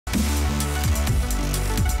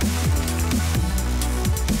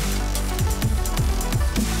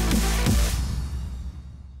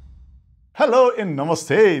Hello and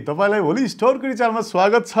नमस्ते तपाईलाई Olizz store च्यानलमा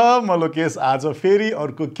स्वागत छ। म लोकेश आज फेरि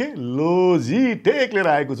अर्को के लोजिटेक लिएर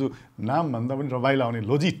आएको छु। नाम भन्दा पनि रमाइलो आउने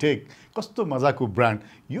लोजिटेक कस्तो मजाको ब्रान्ड।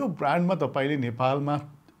 यो ब्रान्डमा तपाईले नेपालमा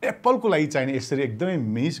एप्पलको लागि चाहिने यसरी एकदमै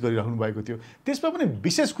मिस गरिराख्नु भएको थियो। त्यसमा पनि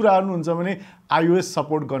विशेष कुरा गर्नुहुन्छ भने iOS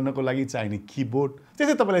सपोर्ट गर्नको लागि चाहिने किबोर्ड,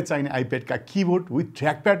 त्यसै तपाईलाई चाहिने iPad का किबोर्ड विथ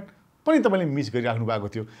ट्र्याकप्याड पनि तपाईले मिस गरिराख्नु भएको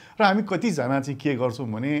थियो। र हामी कतिजना चाहिँ के गर्छौँ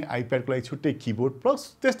भने iPad को लागि छुट्टै किबोर्ड प्लस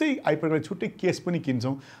त्यस्तै iPad को लागि छुट्टै केस पनि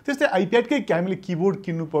किन्छौँ। त्यस्तै iPad कै हामीले किबोर्ड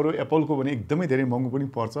किन्नु पर्यो एप्पलको भने एकदमै धेरै महँगो पनि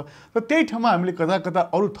पर्छ। र त्यही ठाउँमा हामीले कता कता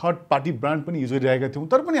अरू थर्ड पार्टी ब्रान्ड पनि युज गरिरहेका थियौँ।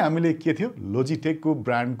 तर पनि हामीले के थियो लोजिटेकको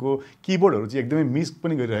ब्रान्डको किबोर्डहरू चाहिँ एकदमै मिस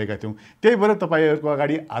पनि गरिरहेका थियौँ। त्यही भएर तपाईहरुको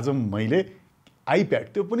अगाडि आज मैले iPad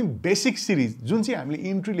त्यो पनि बेसिक सिरिज जुन चाहिँ हामीले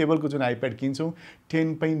इन्ट्री लेभलको जुन iPad किन्छौँ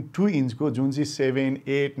 10.2 इन्चको जुन चाहिँ 7,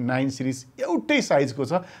 8, 9 सिरिज एउटै साइजको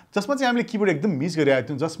छ, जसमा चाहिँ हामीले किबोर्ड एकदम मिस गरिरहेका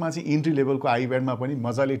थियौँ। जसमा चाहिँ इन्ट्री लेभलको iPadमा पनि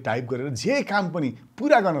मजाले टाइप गरेर जे काम पनि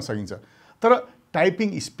पुरा गर्न सकिन्छ। तर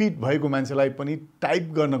टाइपिङ स्पिड भएको मान्छेलाई पनि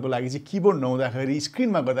टाइप गर्नको लागि चाहिँ किबोर्ड नहुँदाखेरि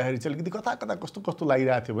स्क्रिनमा गर्दाखेरि चाहिँ अलिकति कता कता कस्तो कस्तो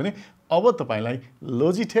लागिरहेको थियो भने अब तपाईलाई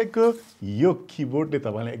लोजिटेकको यो किबोर्डले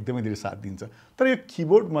तपाईलाई एकदमै धेरै साथ दिन्छ। तर यो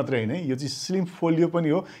किबोर्ड मात्रै हैन, यो चाहिँ स्लिम फोलियो पनि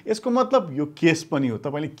हो। यसको मतलब यो केस पनि हो।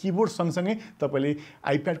 तपाईले किबोर्ड सँगसँगै तपाईले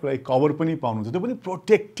iPad को लागि कभर पनि पाउनुहुन्छ। त्यो पनि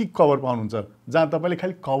प्रोटेक्टिभ कभर पाउनुहुन्छ, जहाँ तपाईले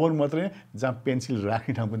खाली कभर मात्रै जहाँ पेन्सिल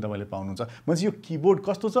राख्ने ठाउँ पनि तपाईले पाउनुहुन्छ। मैले यो किबोर्ड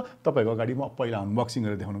कस्तो छ तपाईको अगाडि म पहिला अनबक्सिङ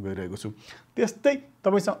गरेर देखाउन गइरहेको छु। त्यस्तै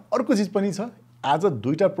तपाईसँग अर्को चीज पनि छ। आज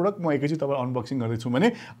दुईटा प्रोडक्ट म एकैचोटी तपाईलाई अनबक्सिङ गर्दैछु भने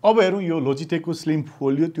अब हेरौँ यो लोजिटेकको स्लिम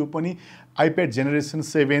फोलियो त्यो पनि iPad जेनेरेसन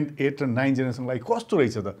 7, 8 र 9 जेनेरेसनलाई कस्तो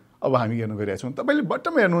रहेछ त अब हामी हेर्न गइरहेका छौँ। तपाईले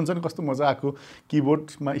बट्टमा हेर्नुहुन्छ नि कस्तो मजाको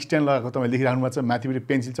किबोर्डमा स्ट्यान्ड लगाएको तपाईले देखिराख्नु भएको छ। माथिपट्टि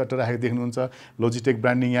पेन्सिल चट्ट राखेको देख्नुहुन्छ। लोजिटेक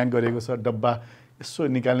ब्रान्डिङ यहाँ गरेको छ। डब्बा यसो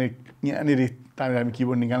निकाल्ने यहाँनिर तानेर हामी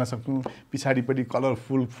किबोर्ड निकाल्न सक्छौँ। पछाडिपट्टि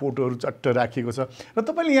कलरफुल फोटोहरू चट्ट राखिएको छ। र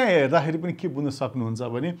तपाईले यहाँ हेर्दाखेरि पनि के बुझ्न सक्नुहुन्छ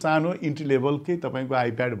भने सानो इन्ट्री लेभलकै तपाईको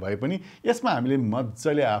iPad भए पनि यसमा हामीले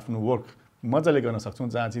मजाले आफ्नो वर्क मजाले गर्न सक्छौँ।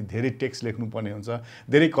 जहाँ चाहिँ धेरै टेक्स्ट लेख्नुपर्ने हुन्छ,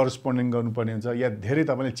 धेरै करस्पोन्डिङ गर्नुपर्ने हुन्छ, या धेरै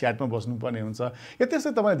तपाईले च्याटमा बस्नुपर्ने हुन्छ, या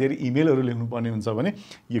त्यस्तै तपाईले धेरै इमेलहरू लेख्नुपर्ने हुन्छ भने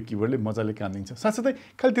यो किबोर्डले मजाले काम दिन्छ। साथसाथै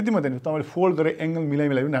खालि त्यति मात्रै हैन, तपाईले फोल्ड गरेर एंगल मिलाइ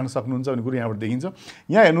पनि राख्न सक्नुहुन्छ भन्ने कुरा यहाँबाट देखिन्छ।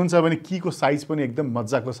 यहाँ हेर्नुहुन्छ भने कीको साइज पनि एकदम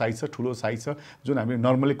मजाको साइज छ, ठुलो साइज छ, जुन हामीले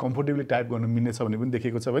नर्मली कम्फर्टेबली टाइप गर्न मिल्ने छ भन्ने पनि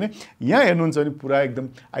देखेको छ। भने यहाँ हेर्नुहुन्छ भने पुरा एकदम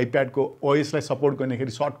iPad को OS लाई सपोर्ट गर्नेखेरि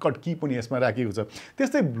सर्टकट की पनि यसमा राखिएको छ।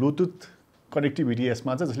 त्यस्तै ब्लुटुथ कनेक्टिभिटी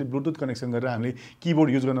यसमा छ, जसले ब्लुटुथ कनेक्सन गरेर हामीले किबोर्ड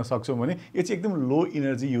युज गर्न सक्छौँ भने यो चाहिँ एकदम लो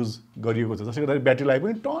एनर्जी युज गरिएको छ, जसले गर्दा ब्याट्री लाइफ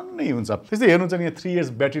पनि टन्नै हुन्छ। त्यस्तै हेर्नुहुन्छ भने यहाँ 3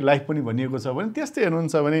 इयर्स ब्याट्री लाइफ पनि भनिएको छ। भने त्यस्तै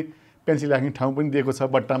हेर्नुहुन्छ भने पेन्सिल राख्ने ठाउँ पनि दिएको छ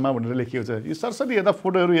बट्टामा भनेर लेखिएको छ। यो सरसरी हेर्दा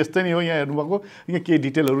फोटोहरू यस्तै नै हो। यहाँ हेर्नुभएको यहाँ केही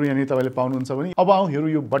डिटेलहरू यहाँनिर तपाईँले पाउनुहुन्छ भने अब आउँ हेरौँ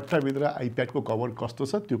यो बट्टाभित्र iPad को कभर कस्तो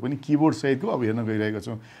छ, त्यो पनि किबोर्ड सहितको अब हेर्न गइरहेको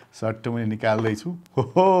छु। सर्ट मैले निकाल्दैछु।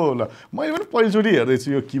 हो ल मैले पनि पहिलोचोटि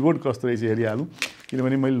हेर्दैछु यो किबोर्ड कस्तो रहेछ हेरिहालौँ।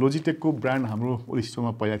 किनभने मैले लोजिटेकको ब्रान्ड हाम्रो ओलिज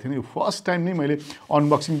स्टोरमा पहिला थिएन, यो फर्स्ट टाइम नै मैले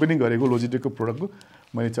अनबक्सिङ पनि गरेको लोजिटेकको प्रोडक्टको।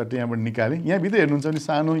 मैले चट्टै यहाँबाट निकालेँ। यहाँभित्र हेर्नुहुन्छ भने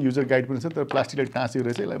सानो युजर गाइड पनि छ, तर प्लास्टिकले टाँसेको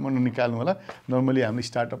रहेछ, यसलाई मन निकाल्नु होला। नर्मली हाम्रो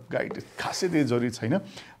स्टार्टअप गाइड खासै त्यही जरुरी छैन।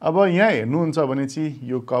 अब यहाँ हेर्नुहुन्छ भने चाहिँ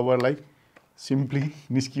यो कभरलाई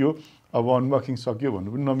सिम्पली निस्कियो। अब अनबक्सिङ सक्यो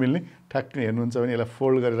भन्नु पनि नमिल्ने। ठ्याक्कै हेर्नुहुन्छ भने यसलाई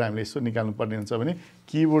फोल्ड गरेर हामीले यसो निकाल्नुपर्ने हुन्छ भने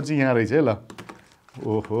किबोर्ड चाहिँ यहाँ रहेछ है। ल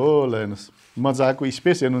ओहो ल हेर्नुहोस् मजाको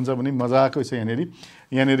स्पेस हेर्नुहुन्छ भने मजाको छ।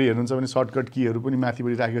 यहाँनिर हेर्नुहुन्छ भने सर्टकट कीहरू पनि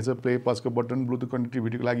माथिपट्टि राखेको छ। प्ले पजको बटन, ब्लुटुथ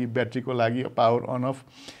कनेक्टिभिटीको लागि, ब्याट्रीको लागि, पावर अन अफ।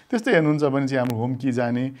 त्यस्तै हेर्नुहुन्छ भने चाहिँ हाम्रो होम की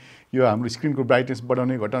जाने, यो हाम्रो स्क्रिनको ब्राइटनेस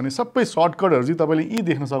बढाउने घटाउने सबै सर्टकटहरू चाहिँ तपाईँले यी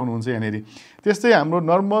देख्न सक्नुहुन्छ यहाँनिर। त्यस्तै हाम्रो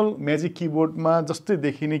नर्मल म्याजिक किबोर्डमा जस्तै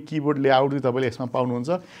देखिने किबोर्ड लेआउट चाहिँ तपाईँले यसमा पाउनुहुन्छ।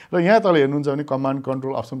 र यहाँ तल हेर्नुहुन्छ भने कमान्ड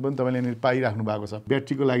कन्ट्रोल अप्सन पनि तपाईँले यहाँनिर पाइराख्नु भएको छ।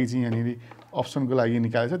 ब्याट्रीको लागि चाहिँ यहाँनिर अप्सनको लागि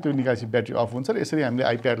निकालेको छ, त्यो निकालेपछि ब्याट्री अफ हुन्छ। र यसरी हामीले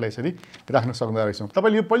iPadलाई यसरी राख्न सक्दा रहेछौँ।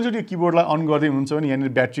 तपाईँले यो पहिलोचोटि किबोर्डलाई अन गर्दै हुनुहुन्छ भने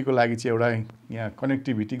यहाँनिर ब्याट्रीको लागि चाहिँ एउटा यहाँ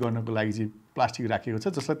कनेक्टिभिटी गर्नको लागि चाहिँ प्लास्टिक राखेको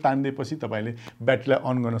छ, जसलाई तान्दिएपछि तपाईँले ब्याट्रीलाई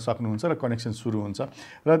अन गर्न सक्नुहुन्छ र कनेक्सन सुरु हुन्छ।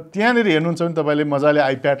 र त्यहाँनिर हेर्नुहुन्छ भने तपाईँले मजाले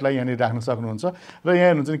iPadलाई यहाँनिर राख्न सक्नुहुन्छ। र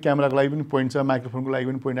यहाँ हेर्नुहुन्छ भने क्यामेराको लागि पनि पोइन्ट छ, माइक्रोफोनको लागि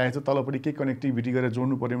पनि पोइन्ट राखेको छ। तलपट्टि केही कनेक्टिभिटी गरेर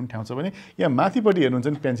जोड्नु पर्ने पनि ठाउँ छ भने यहाँ माथिपट्टि हेर्नुहुन्छ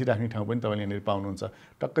भने पेन्सिल राख्ने ठाउँ पनि तपाईँले यहाँनिर पाउनुहुन्छ।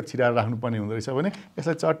 टक्क छिराएर राख्नुपर्ने हुँदो रहेछ भने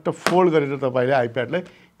यसलाई चट्ट फोल्ड गरेर तपाईँले iPadलाई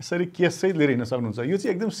यसरी केससहित लिएर हिँड्न सक्नुहुन्छ। यो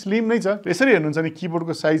चाहिँ एकदम स्लिम नै छ। यसरी हेर्नुहुन्छ भने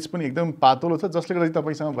किबोर्डको साइज पनि एकदम पातलो छ, जसले गर्दा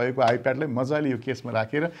तपाईँसँग भएको iPadलाई मजाले यो केसमा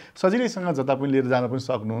राखेर सजिलैसँग जता पनि लिएर जान पनि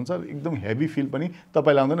सक्नुहुन्छ। एकदम हेभी फिल पनि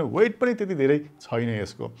तपाईँलाई आउँदैन। वेट पनि त्यति धेरै छैन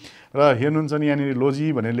यसको। र हेर्नुहुन्छ नि यहाँनिर लोजी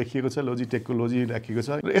भनेर लेखिएको छ, लोजिटेकको लोजी राखिएको छ।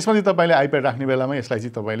 र यसमा चाहिँ तपाईँले iPad राख्ने बेलामा यसलाई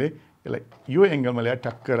चाहिँ तपाईँले यसलाई यो एंगलमा ल्याएर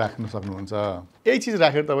टक्क राख्न सक्नुहुन्छ। यही चीज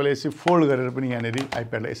राखेर तपाईँले यसरी फोल्ड गरेर पनि यहाँनिर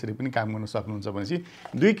iPadलाई यसरी पनि काम गर्न सक्नुहुन्छ। भनेपछि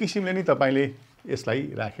दुई किसिमले नि तपाईँले यसलाई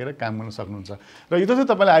राखेर काम गर्न सक्नुहुन्छ। र यो चाहिँ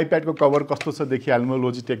तपाईँले आइप्याडको कभर कस्तो छ देखिहाल्नु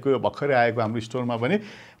लोजिटेकको भर्खरै आएको हाम्रो स्टोरमा भने,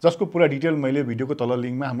 जसको पुरा डिटेल मैले भिडियोको तल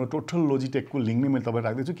लिङ्कमा हाम्रो टोटल लोजिटेकको लिङ्क नै मैले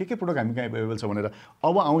तपाईँलाई राख्दैछु के प्रोडक्ट हामी कहाँ एभाइलेबल छ भनेर।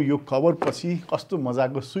 अब आउँ यो कभर पछि कस्तो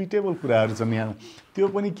मजाको सुइटेबल कुराहरू छन् यहाँ। त्यो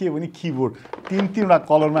पनि के भने किबोर्ड 3-3वटा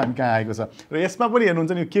कलरमा हामी कहाँ आएको छ र यसमा पनि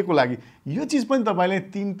हेर्नुहुन्छ नि के को लागि यो चिज पनि तपाईँले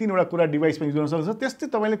 3-3वटा कुरा डिभाइस पनि जोड्न सक्नुहुन्छ। त्यस्तै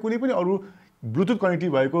तपाईँले कुनै पनि अरू ब्लुटुथ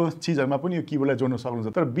कनेक्टिभ भएको चिजहरुमा पनि यो किबोर्डलाई जोड्न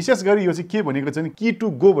सक्नुहुन्छ। तर विशेष गरी यो चाहिँ के भनेको छ नि की टु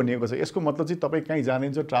गो भनिएको छ। यसको मतलब चाहिँ तपाईँ कहीँ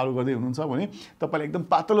जानुहुन्छ ट्राभल गर्दै हुनुहुन्छ भने तपाईँले एकदम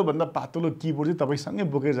पातलो भन्दा पातलो किबोर्ड चाहिँ तपाईँसँगै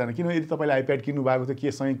बोकेर जाने। किनभने यदि तपाईँले आइप्याड किन्नु भएको छ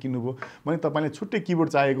केसँगै किन्नुभयो भने तपाईँले छुट्टै किबोर्ड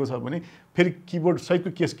चाहिएको छ भने फेरि किबोर्ड सहितको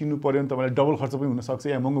केस किन्नु पर्यो भने तपाईँलाई डबल खर्च पनि हुनसक्छ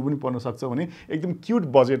या महँगो पनि पर्न सक्छ। भने एकदम क्युट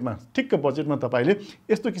बजेटमा ठिक्क बजेटमा तपाईँले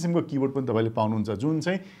यस्तो किसिमको किबोर्ड पनि तपाईँले पाउनुहुन्छ जुन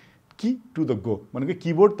चाहिँ की टु द गो भनेको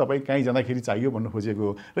किबोर्ड तपाईँ कहीँ जाँदाखेरि चाहियो भन्न खोजेको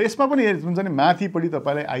हो। र यसमा पनि हुन्छ नि माथिपट्टि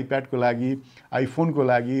तपाईँलाई आइप्याडको लागि आइफोनको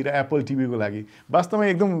लागि र एप्पल टिभीको लागि वास्तवमा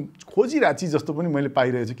एकदम खोजिरहेको चिज जस्तो पनि मैले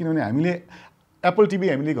पाइरहेको छु। किनभने हामीले एप्पल टिभी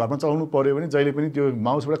हामीले घरमा चलाउनु पर्यो भने जहिले पनि त्यो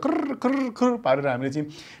माउसबाट खर खर खर पारेर हामीले चाहिँ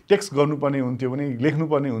टेक्स्ट गर्नुपर्ने हुन्थ्यो भने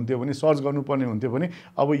लेख्नुपर्ने हुन्थ्यो भने सर्च गर्नुपर्ने हुन्थ्यो भने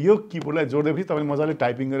अब यो किबोर्डलाई जोड्दैपछि तपाईँले मजाले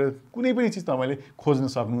टाइपिङ गरेर कुनै पनि चिज तपाईँले खोज्न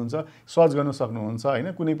सक्नुहुन्छ सर्च गर्न सक्नुहुन्छ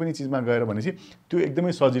होइन। कुनै पनि चिजमा गएर भनेपछि त्यो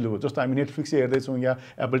एकदमै सजिलो हो। जस्तो हामी नेटफ्लिक्सै हेर्दैछौँ या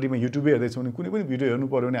एप्पल टिभीमा युट्युबै हेर्दैछौँ भने कुनै पनि भिडियो हेर्नु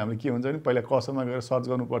पर्यो भने हामीले के हुन्छ भने पहिला कसरमा गएर सर्च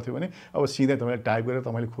गर्नु पर्थ्यो भने अब सिधै तपाईँले टाइप गरेर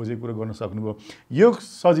तपाईँले खोजेको कुरो गर्न सक्नुभयो। यो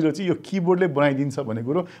सजिलो चाहिँ यो किबोर्डले बनाइदिन्छ भन्ने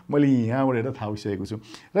कुरो मैले यहाँबाट हेरेर थाहा भइसकेको छु।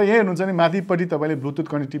 र यहाँ हेर्नुहुन्छ नि माथिपट्टि तपाईँले ब्लुटुथ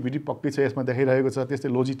कनेक्टिभिटी पक्कै छ यसमा देखाइरहेको छ। त्यस्तै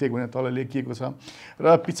लोजिटेक भनेर तल लेखिएको छ र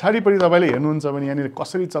पछाडिपट्टि तपाईँले हेर्नुहुन्छ भने यहाँनिर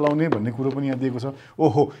कसरी चलाउने भन्ने कुरो पनि यहाँ दिएको छ।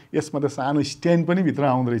 ओहो यसमा त सानो स्ट्यान्ड पनि भित्र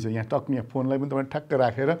आउँदो रहेछ। यहाँ टक्क यहाँ फोनलाई पनि तपाईँ ठ्याक्क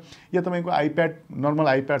राखेर या तपाईँको आइप्याड नर्मल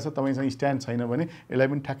आइप्याड छ तपाईँसँग स्ट्यान्ड छैन भने यसलाई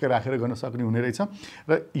पनि ठ्याक्क राखेर गर्न सक्ने हुने रहेछ।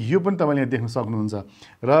 र यो पनि तपाईँले यहाँ देख्न सक्नुहुन्छ।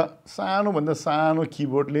 र सानोभन्दा सानो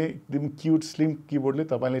किबोर्डले एकदम क्युट स्लिम किबोर्डले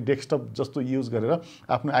तपाईँले डेस्कटप जस्तो युज गरेर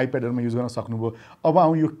आफ्नो आइप्याडहरूमा युज गर्न सक्नुभयो। अब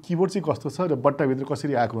आउँ यो किबोर्ड चाहिँ कस्तो छ र बट्टाभित्र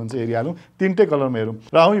कसरी आएको हुन्छ हेरिहालौँ। तिनटै कलरमा हेरौँ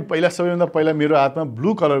र आउँ पहिला सबैभन्दा पहिला मेरो हातमा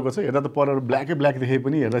ब्लू कलरको छ। हेर्दा त पर ब्ल्याकै ब्ल्याक देखे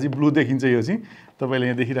पनि हेर्दा चाहिँ ब्लू देखिन्छ। यो चाहिँ तपाईँले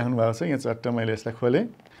यहाँ देखिराख्नु भएको छ। यहाँ चट्ट मैले यसलाई खोलेँ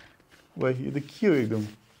वाह यो त के हो एकदम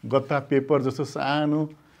गत्ता पेपर जस्तो सानो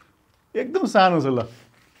एकदम सानो छ। ल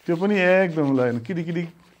त्यो पनि एकदम ल किरिकिरी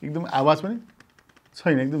एकदम आवाज पनि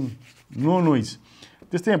छैन एकदम नो नोइज।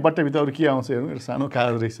 त्यस्तै यहाँ बट्टाभित्र अरू के आउँछ हेरौँ। एउटा सानो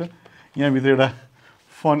कागज रहेछ यहाँभित्र एउटा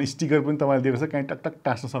फोन स्टिकर पनि तपाईँले दिएको छ कहीँ टकटक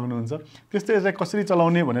टाँस्न सक्नुहुन्छ। त्यस्तै यसलाई कसरी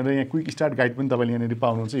चलाउने भनेर यहाँ क्विक स्टार्ट गाइड पनि तपाईँले यहाँनिर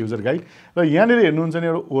पाउनुहुन्छ युजर गाइड। र यहाँनिर हेर्नुहुन्छ भने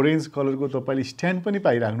एउटा ओरेन्ज कलरको तपाईँले स्ट्यान्ड पनि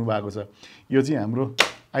पाइराख्नु भएको छ। यो चाहिँ हाम्रो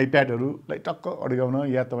आइप्याडहरूलाई टक्क अड्काउन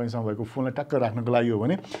या तपाईँसँग भएको फोनलाई टक्क राख्नको लागि हो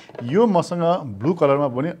भने यो मसँग ब्लू कलरमा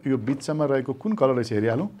भने यो बिचमा रहेको कुन कलर रहेछ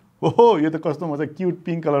हेरिहालौँ। ओहो यो त कस्तो मजा क्युट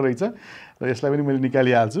पिङ्क कलर रहेछ र यसलाई पनि मैले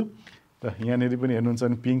निकालिहाल्छु। र यहाँनिर पनि हेर्नुहुन्छ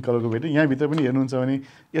भने पिङ्क कलरको भेट्यो। यहाँभित्र पनि हेर्नुहुन्छ भने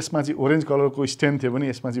यसमा चाहिँ ओरेन्ज कलरको स्ट्यान्ड थियो भने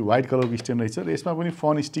यसमा चाहिँ व्हाइट कलरको स्ट्यान्ड रहेछ र यसमा पनि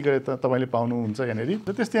फोन स्टिकर तपाईँले पाउनुहुन्छ यहाँनिर।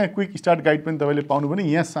 र त्यस्तै यहाँ क्विक स्टार्ट गाइड पनि तपाईँले पाउनु भने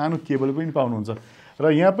यहाँ सानो केबल पनि पाउनुहुन्छ। र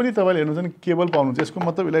यहाँ पनि तपाईँले हेर्नुहुन्छ भने केबल पाउनुहुन्छ। यसको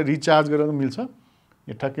मतलब यसलाई रिचार्ज गरेर मिल्छ।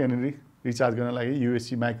 यहाँ ठ्याक्कै यहाँनिर रिचार्ज गर्न लागि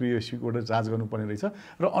युएससी माइक्रो युएससीबाट चार्ज गर्नुपर्ने रहेछ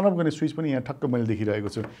र अन अफ गर्ने स्विच पनि यहाँ ठक्क मैले देखिरहेको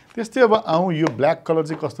छु। त्यस्तै अब आउँ यो ब्ल्याक कलर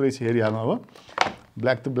चाहिँ कस्तो रहेछ हेरिहाल्नु। अब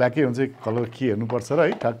ब्ल्याक त ब्ल्याकै हुन्छ कलर के हेर्नुपर्छ र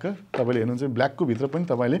है ठ्याक्क तपाईँले हेर्नुहुन्छ ब्ल्याकको भित्र पनि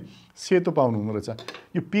तपाईँले सेतो पाउनु हुँदो रहेछ।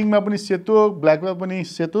 यो पिङ्कमा पनि सेतो ब्ल्याकमा पनि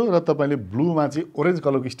सेतो र तपाईँले ब्लूमा चाहिँ ओरेन्ज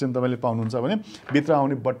कलरको स्ट्यान्ड तपाईँले पाउनुहुन्छ भने भित्र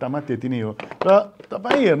आउने बट्टामा त्यति नै हो। र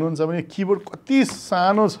तपाईँ हेर्नुहुन्छ भने किबोर्ड कति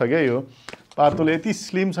सानो छ क्या यो पातलो यति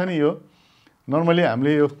स्लिम छ नि। यो नर्मली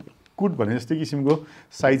हामीले यो कुट भने जस्तै किसिमको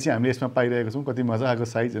साइज चाहिँ हामीले यसमा पाइरहेको छौँ। कति मजाको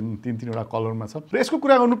साइज 3-3वटा कलरमा छ। र यसको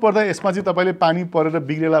कुरा गर्नुपर्दा यसमा चाहिँ तपाईँले पानी परेर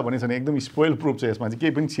बिग्रेला भने छैन एकदम स्पोइल प्रुफ छ। यसमा चाहिँ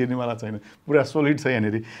केही पनि छिर्नेवाला छैन पुरा सोलिड छ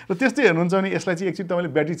यहाँनिर। र त्यस्तै हेर्नुहुन्छ भने यसलाई चाहिँ एकचोटि तपाईँले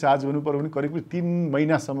ब्याट्री चार्ज गर्नु पर्यो भने करिब 3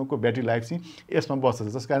 महिनासम्मको ब्याट्री लाइफ चाहिँ यसमा बस्छ।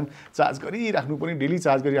 जस कारण चार्ज गरिराख्नु पर्ने डेली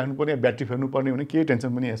चार्ज गरिराख्नु पर्ने ब्याट्री फेर्नु पर्ने भने केही टेन्सन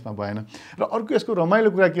पनि यसमा भएन। र अर्को यसको रमाइलो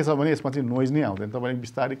कुरा के छ भने यसमा चाहिँ नोइज नै आउँदैन। तपाईँले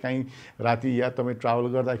बिस्तारै कहीँ राति या तपाईँ ट्राभल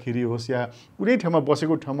गर्दाखेरि होस् या कुनै ठाउँमा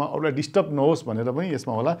बसेको ठाउँमा अरूलाई डिस्टर्ब नहोस् भनेर पनि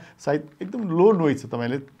यसमा होला सायद एकदम लो नोइज छ।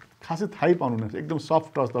 तपाईँले खासै थाहै पाउनुहुन्न एकदम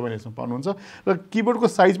सफ्ट टच तपाईँले यसमा पाउनुहुन्छ। र किबोर्डको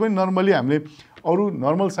साइज पनि नर्मली हामीले अरू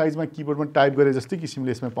नर्मल साइजमा किबोर्डमा टाइप गरे जस्तै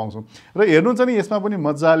किसिमले यसमा पाउँछौँ। र हेर्नुहुन्छ नि यसमा पनि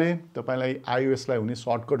मजाले तपाईँलाई आइओएसलाई हुने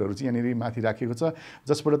सर्टकटहरू चाहिँ यहाँनिर माथि राखेको छ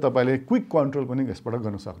जसबाट तपाईँले क्विक कन्ट्रोल पनि यसबाट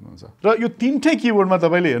गर्न सक्नुहुन्छ। र यो तिनटै किबोर्डमा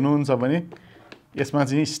तपाईँले हेर्नुहुन्छ भने यसमा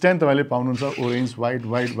चाहिँ स्ट्यान्ड तपाईँले पाउनुहुन्छ ओरेन्ज व्हाइट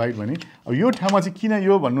व्हाइट व्हाइट भने। अब यो ठाउँमा चाहिँ किन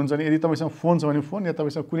यो भन्नुहुन्छ भने यदि तपाईँसँग फोन छ भने फोन या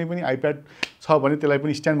तपाईँसँग कुनै पनि आइप्याड छ भने त्यसलाई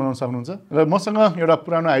पनि स्ट्यान्ड बनाउन सक्नुहुन्छ। र मसँग एउटा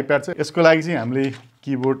पुरानो आइप्याड छ यसको लागि चाहिँ हामीले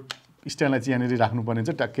किबोर्ड स्ट्यान्डलाई चाहिँ यहाँनिर राख्नुपर्ने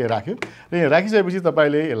चाहिँ ट्याक्कै राख्यो र यहाँ राखिसकेपछि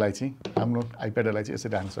तपाईँले यसलाई चाहिँ हाम्रो आइप्याडलाई चाहिँ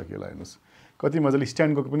यसरी राख्न सकियो होला हेर्नुहोस् कति मजाले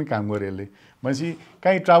स्ट्यान्डको पनि काम गर्यो यसले भनेपछि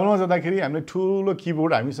कहीँ ट्राभलमा जाँदाखेरि हामीले ठुलो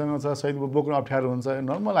किबोर्ड हामीसँग छ सहित बोक्नु अप्ठ्यारो हुन्छ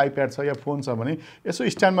नर्मल आइप्याड छ या फोन छ भने यसो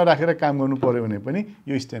स्ट्यान्डमा राखेर काम गर्नु पर्यो भने पनि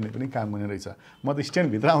यो स्ट्यान्डले पनि काम गर्ने रहेछ म त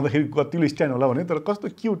स्ट्यान्डभित्र आउँदाखेरि कतिलो स्ट्यान्ड होला भने तर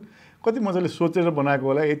कस्तो क्युट कति मजाले सोचेर बनाएको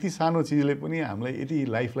होला यति सानो चिजले पनि हामीलाई यति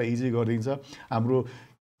लाइफलाई इजी गरिदिन्छ हाम्रो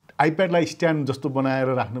आइप्याडलाई स्ट्यान्ड जस्तो बनाएर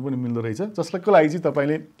राख्नु पनि मिल्दो रहेछ जसको लागि चाहिँ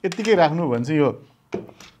तपाईँले यत्तिकै राख्नु भने चाहिँ यो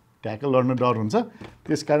ट्याकल लड्न डर हुन्छ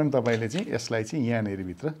त्यसकारण तपाईँले चाहिँ यसलाई चाहिँ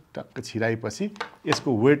यहाँनिरभित्र टक्क छिराएपछि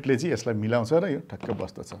यसको वेटले चाहिँ यसलाई मिलाउँछ र यो ठक्क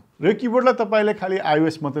बस्दछ र यो किबोर्डलाई तपाईँले खालि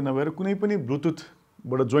आइओएस मात्रै नभएर कुनै पनि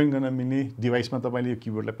ब्लुटुथबाट जोइन गर्न मिल्ने डिभाइसमा तपाईँले यो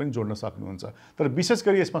किबोर्डलाई पनि जोड्न सक्नुहुन्छ तर विशेष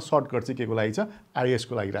गरी यसमा सर्टकट चाहिँ के को लागि छ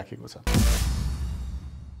आइओएसको लागि राखेको छ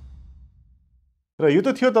र यो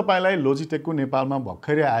त थियो तपाईँलाई लोजिटेकको नेपालमा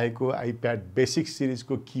भर्खरै आएको आइप्याड बेसिक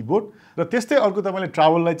सिरिजको किबोर्ड र त्यस्तै अर्को तपाईँले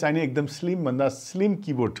ट्राभललाई चाहिने एकदम स्लिमभन्दा स्लिम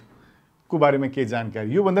किबोर्डको बारेमा केही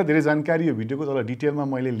जानकारी योभन्दा धेरै जानकारी यो भिडियोको तल डिटेलमा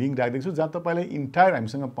मैले लिङ्क राखिदिएको छु जहाँ तपाईँले इन्टायर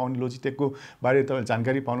हामीसँग पाउने लोजिटेकको बारेमा तपाईँले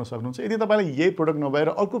जानकारी पाउन सक्नुहुन्छ यदि तपाईँले यही प्रोडक्ट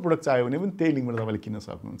नभएर अर्को प्रोडक्ट चाहियो भने पनि त्यही लिङ्कबाट तपाईँले किन्न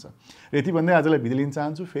सक्नुहुन्छ र यति भन्दै आजलाई बिदा लिन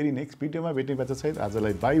चाहन्छु फेरि नेक्स्ट भिडियोमा भेट्ने बाचा सहित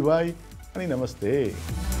आजलाई बाई बाई अनि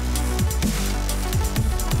नमस्ते